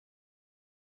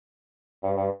Hi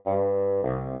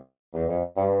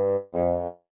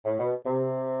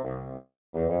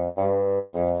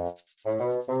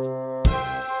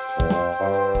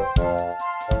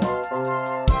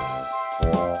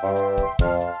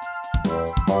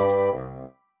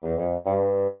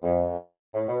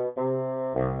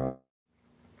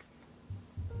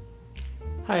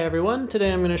everyone,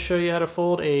 today I'm going to show you how to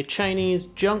fold a Chinese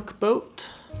junk boat.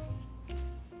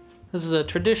 This is a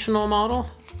traditional model,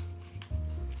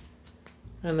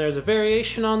 and there's a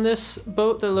variation on this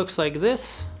boat that looks like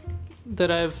this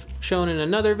that I've shown in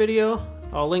another video.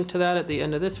 I'll link to that at the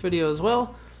end of this video as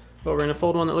well, but we're going to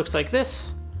fold one that looks like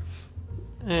this,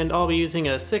 and I'll be using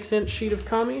a 6-inch sheet of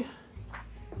kami,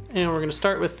 and we're going to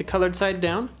start with the colored side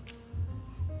down.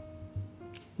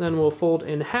 Then we'll fold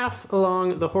in half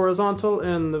along the horizontal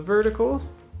and the vertical.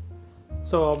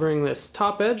 So I'll bring this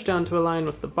top edge down to align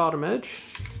with the bottom edge.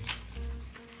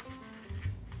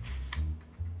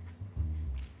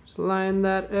 Just line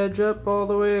that edge up all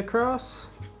the way across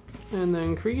and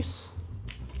then crease.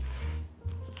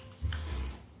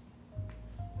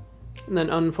 And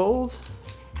then unfold.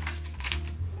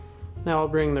 Now I'll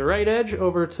bring the right edge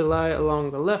over to lie along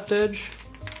the left edge.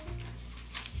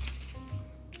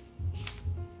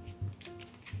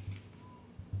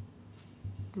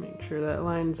 Make sure that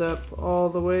lines up all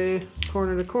the way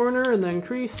corner to corner, and then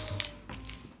crease.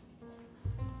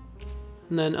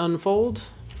 And then unfold.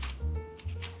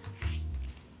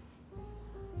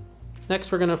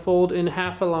 Next we're going to fold in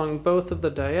half along both of the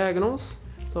diagonals.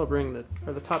 So I'll bring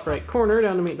the top right corner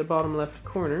down to meet the bottom left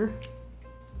corner.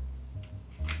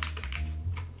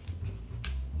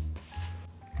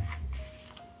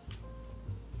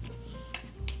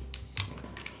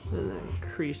 And then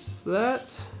crease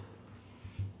that.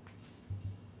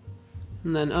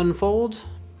 And then unfold.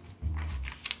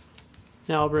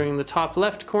 Now I'll bring the top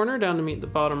left corner down to meet the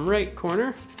bottom right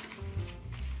corner.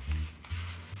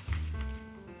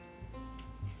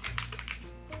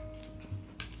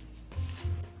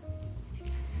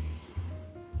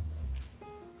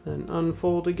 Then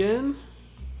unfold again.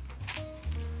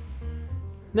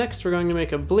 Next we're going to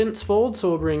make a blintz fold, so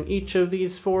we'll bring each of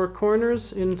these 4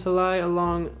 corners in to lie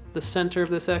along the center of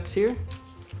this X here.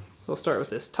 So we'll start with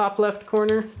this top left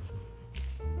corner.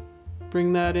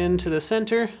 Bring that into the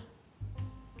center,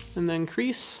 and then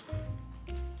crease.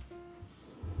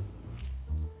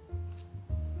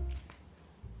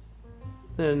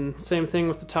 Then same thing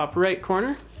with the top right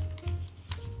corner.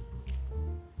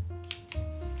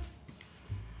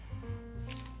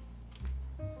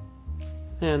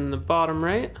 And the bottom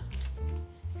right.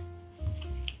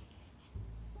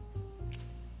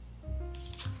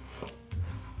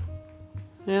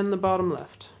 And the bottom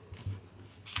left.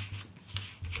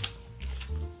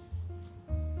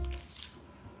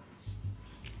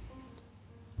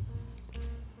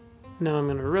 Now I'm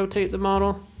going to rotate the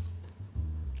model.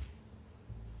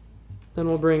 Then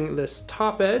we'll bring this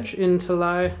top edge in to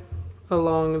lie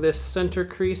along this center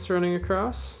crease running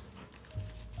across.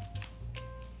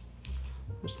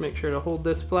 Just make sure to hold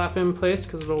this flap in place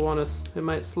because it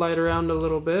might slide around a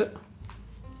little bit.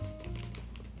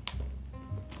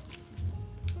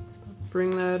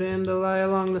 Bring that in to lie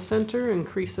along the center and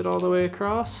crease it all the way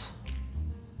across.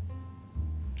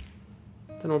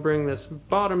 Then we'll bring this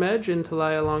bottom edge in to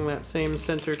lie along that same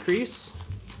center crease.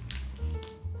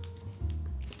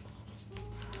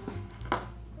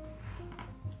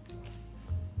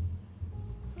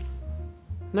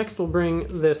 Next we'll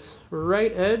bring this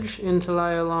right edge in to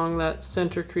lie along that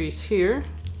center crease here.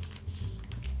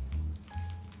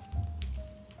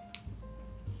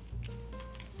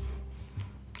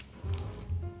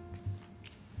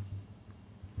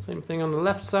 Same thing on the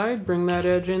left side, bring that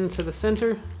edge into the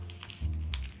center.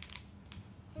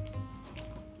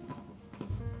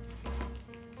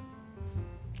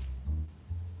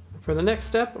 For the next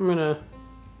step, I'm going to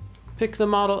pick the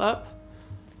model up.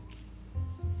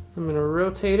 I'm going to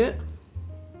rotate it.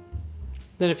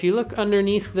 Then if you look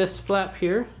underneath this flap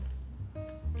here,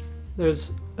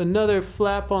 there's another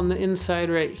flap on the inside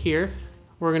right here.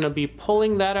 We're going to be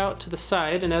pulling that out to the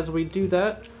side, and as we do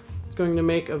that, it's going to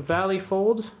make a valley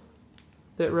fold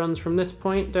that runs from this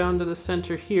point down to the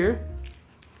center here.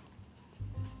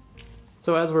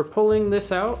 So as we're pulling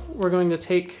this out, we're going to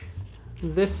take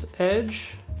this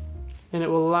edge and it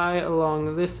will lie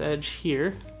along this edge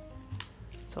here.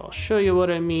 So I'll show you what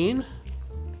I mean.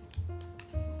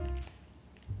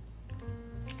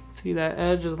 See that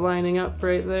edge is lining up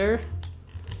right there?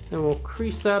 And we'll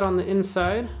crease that on the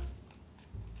inside.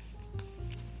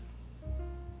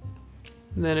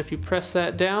 And then if you press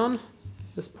that down,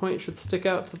 this point should stick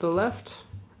out to the left,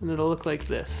 and it'll look like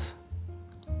this.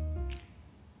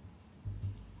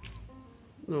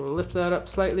 And we'll lift that up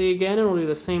slightly again, and we'll do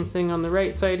the same thing on the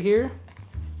right side here.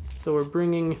 So we're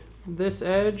bringing this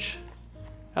edge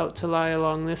out to lie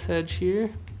along this edge here.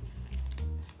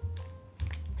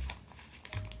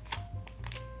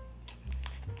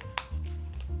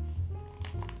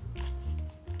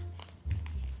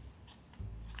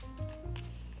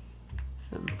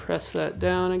 And press that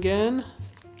down again.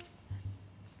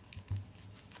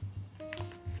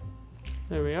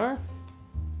 There we are.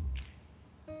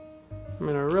 I'm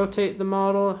going to rotate the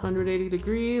model 180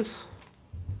 degrees.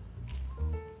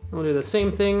 We'll do the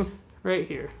same thing right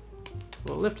here.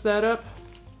 We'll lift that up,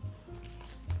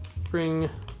 bring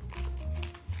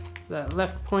that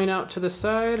left point out to the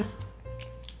side,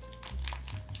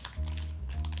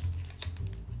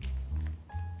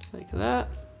 like that.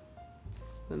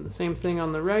 Then the same thing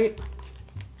on the right.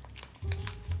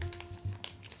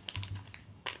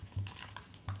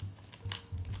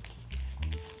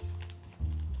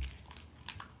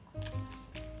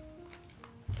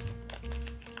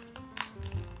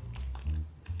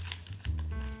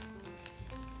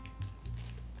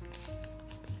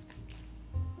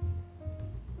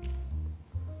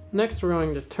 Next, we're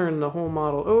going to turn the whole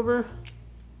model over.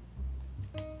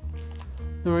 Then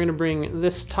we're going to bring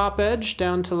this top edge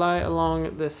down to lie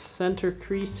along this center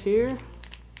crease here.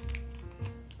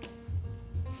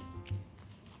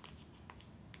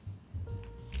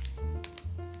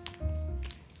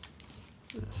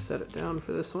 Set it down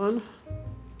for this one.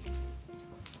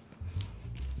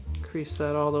 Crease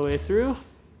that all the way through.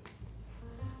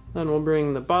 Then we'll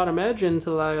bring the bottom edge in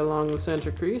to lie along the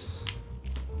center crease.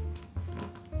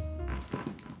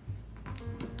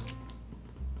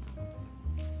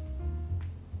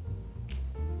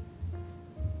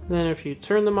 Then if you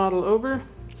turn the model over,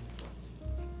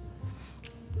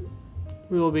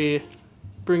 we will be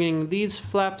bringing these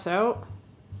flaps out.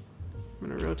 I'm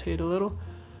going to rotate a little.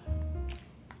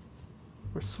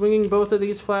 We're swinging both of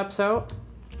these flaps out.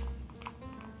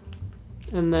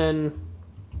 And then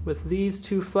with these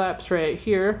two flaps right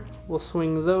here, we'll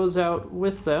swing those out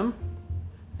with them.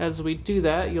 As we do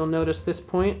that, you'll notice this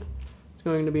point is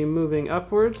going to be moving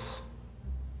upwards.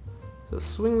 So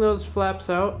swing those flaps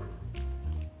out.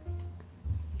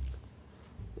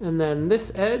 And then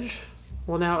this edge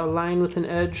will now align with an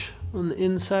edge on the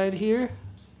inside here.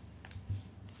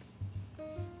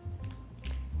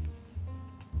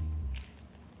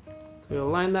 So you'll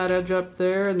line that edge up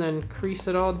there and then crease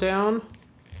it all down.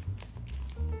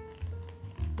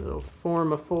 It'll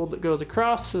form a fold that goes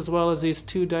across as well as these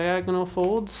two diagonal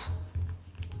folds.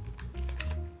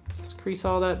 Just crease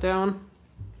all that down.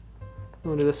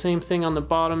 We'll do the same thing on the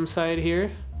bottom side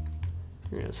here.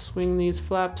 We're going to swing these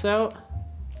flaps out.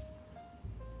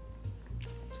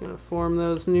 Going to form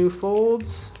those new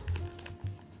folds.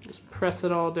 Just press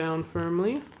it all down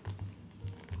firmly.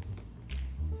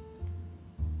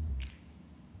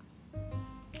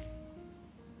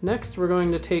 Next, we're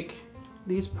going to take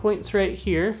these points right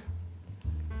here.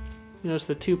 You notice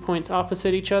the 2 points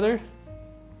opposite each other.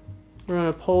 We're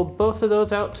going to pull both of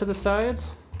those out to the sides.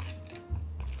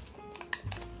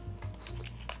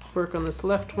 Work on this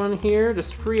left one here.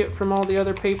 Just free it from all the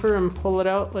other paper and pull it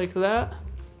out like that.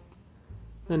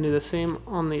 Then do the same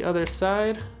on the other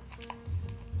side.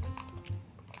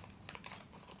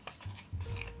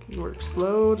 You work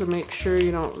slow to make sure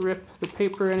you don't rip the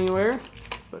paper anywhere,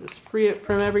 but just free it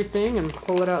from everything and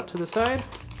pull it out to the side.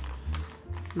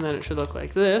 And then it should look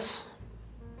like this.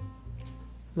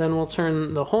 Then we'll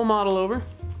turn the whole model over.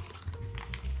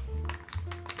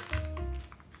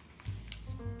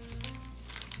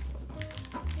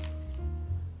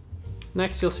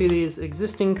 Next, you'll see these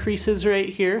existing creases right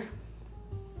here.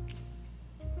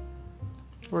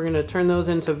 We're going to turn those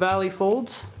into valley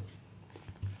folds.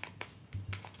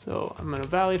 So I'm going to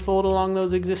valley fold along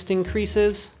those existing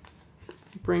creases.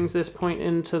 Brings this point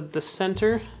into the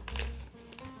center.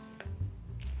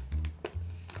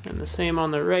 And the same on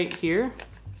the right here.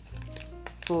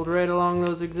 Fold right along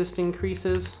those existing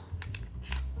creases.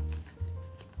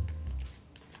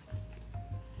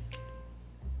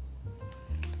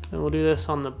 And we'll do this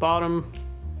on the bottom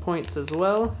points as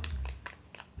well.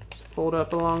 Fold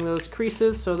up along those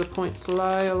creases so the points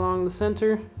lie along the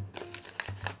center.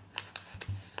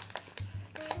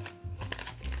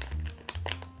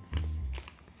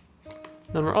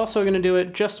 Then we're also going to do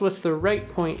it just with the right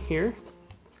point here.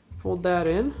 Fold that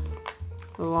in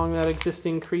along that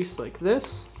existing crease like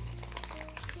this.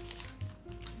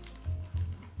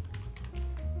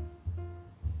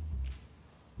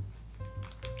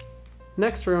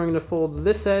 Next, we're going to fold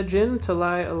this edge in to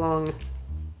lie along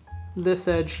this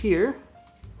edge here.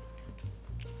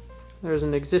 There's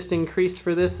an existing crease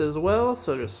for this as well,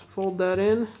 so just fold that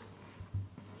in.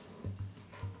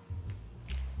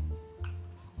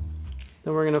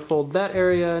 Then we're going to fold that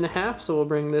area in half, so we'll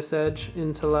bring this edge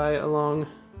in to lie along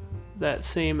that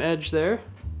same edge there.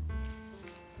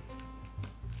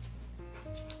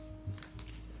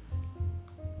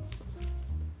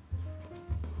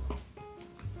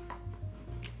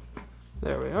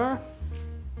 There we are.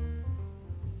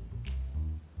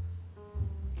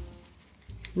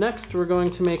 Next, we're going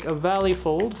to make a valley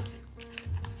fold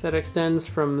that extends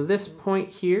from this point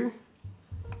here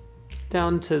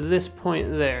down to this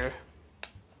point there.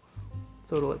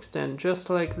 So it'll extend just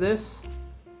like this.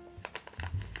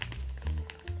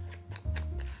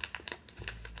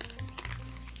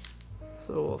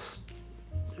 So we'll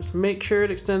just make sure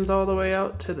it extends all the way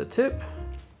out to the tip.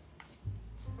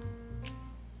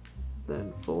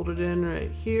 Then fold it in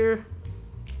right here.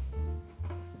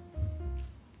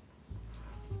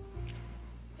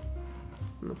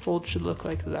 And the fold should look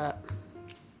like that.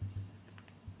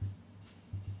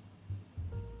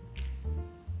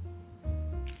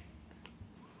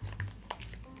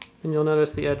 And you'll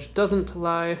notice the edge doesn't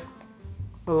lie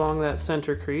along that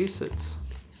center crease, it's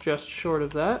just short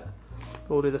of that.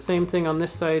 We'll do the same thing on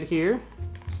this side here,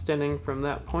 extending from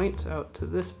that point out to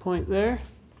this point there.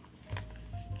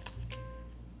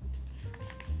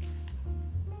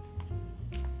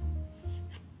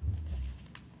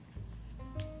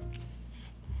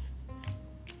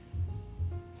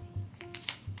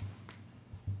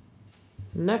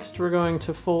 Next, we're going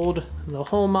to fold the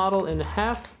whole model in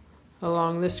half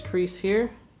along this crease here.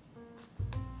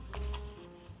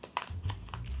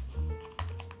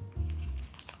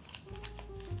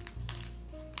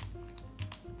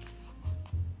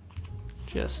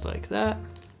 Just like that.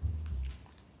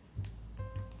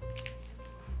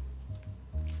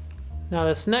 Now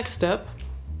this next step,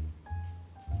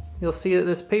 you'll see that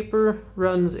this paper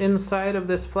runs inside of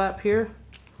this flap here.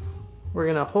 We're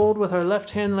gonna hold with our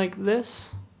left hand like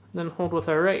this, then hold with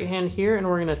our right hand here, and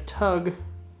we're gonna tug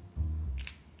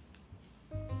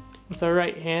with our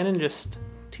right hand and just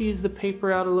tease the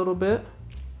paper out a little bit.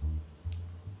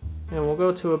 And we'll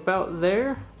go to about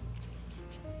there.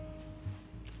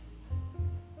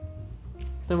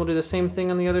 Then we'll do the same thing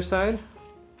on the other side.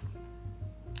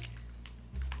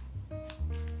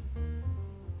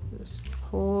 Just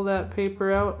pull that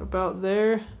paper out about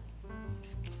there.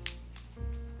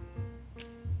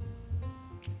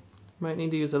 Might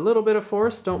need to use a little bit of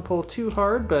force. Don't pull too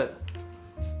hard, but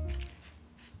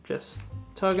just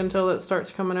tug until it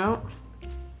starts coming out.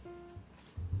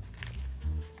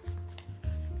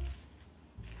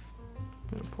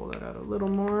 Gonna pull that out a little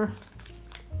more.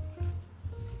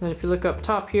 And if you look up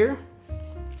top here,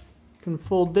 you can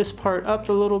fold this part up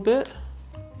a little bit.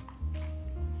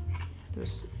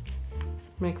 Just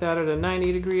make that at a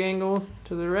 90-degree angle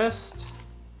to the rest,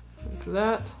 like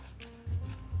that.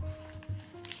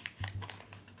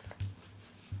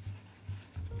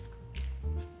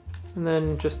 And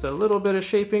then just a little bit of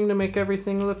shaping to make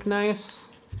everything look nice.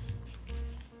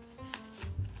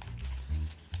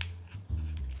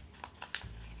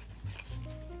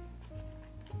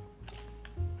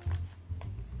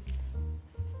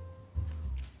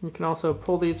 You can also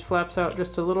pull these flaps out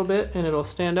just a little bit and it'll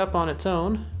stand up on its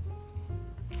own.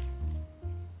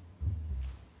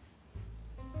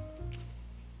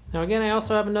 Now again, I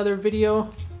also have another video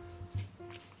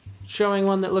showing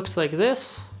one that looks like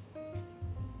this.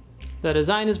 The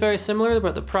design is very similar,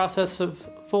 but the process of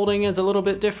folding is a little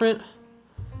bit different.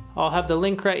 I'll have the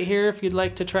link right here if you'd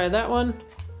like to try that one.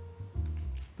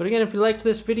 But again, if you liked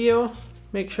this video,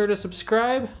 make sure to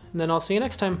subscribe, and then I'll see you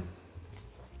next time.